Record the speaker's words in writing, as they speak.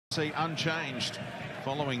See, unchanged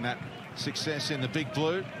following that success in the Big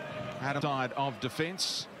Blue. Adam side of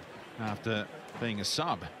defence after being a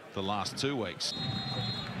sub the last 2 weeks.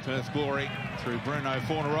 Perth Glory through Bruno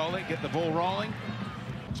Fornaroli, get the ball rolling.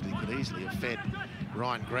 He could easily have fed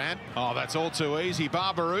Ryan Grant. Oh, that's all too easy.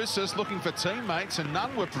 Barbarouses looking for teammates and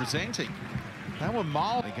none were presenting. They were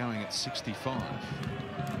mild. They're going at 65.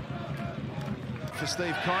 For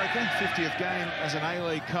Steve Corica, 50th game as an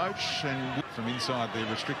A-League coach, and from inside the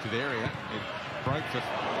restricted area, it broke for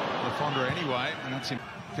LaFondra anyway, and that's him.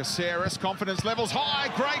 Caceres, confidence levels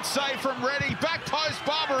high, great save from Reddy, back post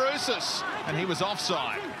Barbarouses, and he was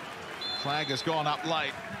offside. Flag has gone up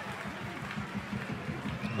late.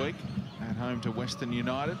 Week at home to Western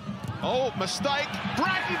United. Oh, mistake,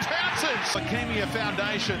 Bratton pounces! Leukemia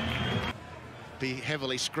Foundation. Be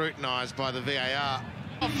heavily scrutinised by the VAR.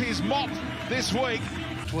 Off his mop this week.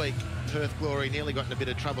 Perth Glory nearly got in a bit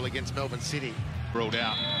of trouble against Melbourne City. Ruled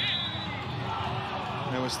out.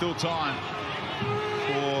 There was still time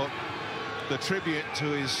for the tribute to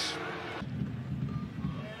his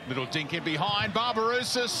little dink in behind.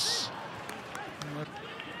 Barbarouses.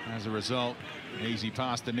 As a result, easy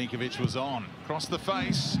pass to Ninkovic was on. Across the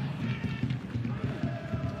face.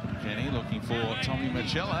 Kenny looking for Tommy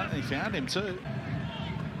Machella. He found him too.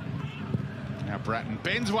 Now Bratton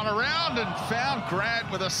bends one around and found Grant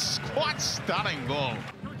with a quite stunning ball.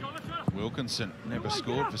 Wilkinson never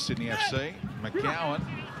scored for Sydney FC. McGowan,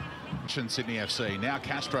 Sydney FC. Now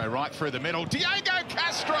Castro right through the middle. Diego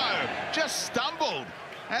Castro just stumbled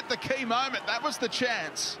at the key moment. That was the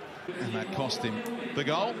chance. And that cost him the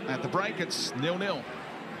goal. At the break, it's 0-0.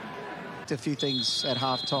 A few things at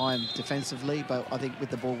half-time defensively, but I think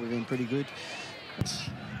with the ball we've been pretty good.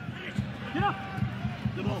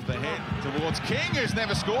 Off the head towards King, who's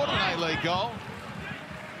never scored an A-League goal.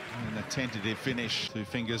 And a tentative finish. 2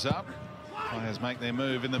 fingers up. Players make their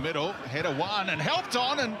move in the middle. Header one and helped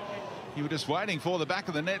on, and you were just waiting for the back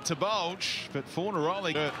of the net to bulge. But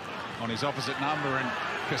Fornaroli on his opposite number, and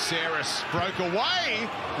Caceres broke away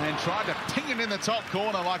and tried to ping it in the top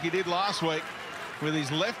corner like he did last week with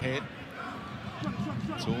his left head.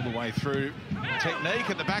 It's all the way through. Technique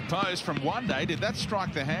at the back post from one day. Did that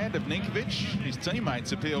strike the hand of Ninkovic? His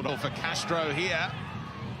teammates appealed for Castro here.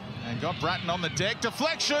 And got Bratton on the deck.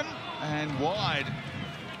 Deflection and wide.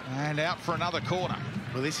 And out for another corner.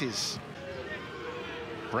 Well, this is...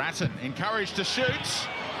 Bratton encouraged to shoot.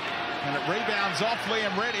 And it rebounds off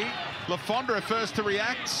Liam Reddy. LaFondra first to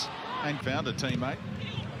react. And found a teammate.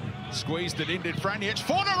 Squeezed it in, did Franic.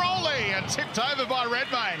 Fornaroli and tipped over by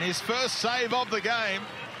Redmayne. His first save of the game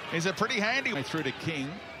is a pretty handy way through to King.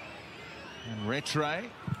 And Rattray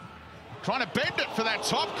trying to bend it for that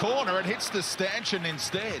top corner. It hits the stanchion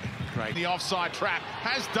instead. Great. The offside trap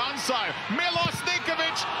has done so. Milos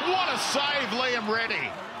Ninkovic, what a save, Liam Reddy.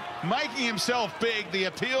 Making himself big. The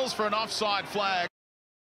appeals for an offside flag.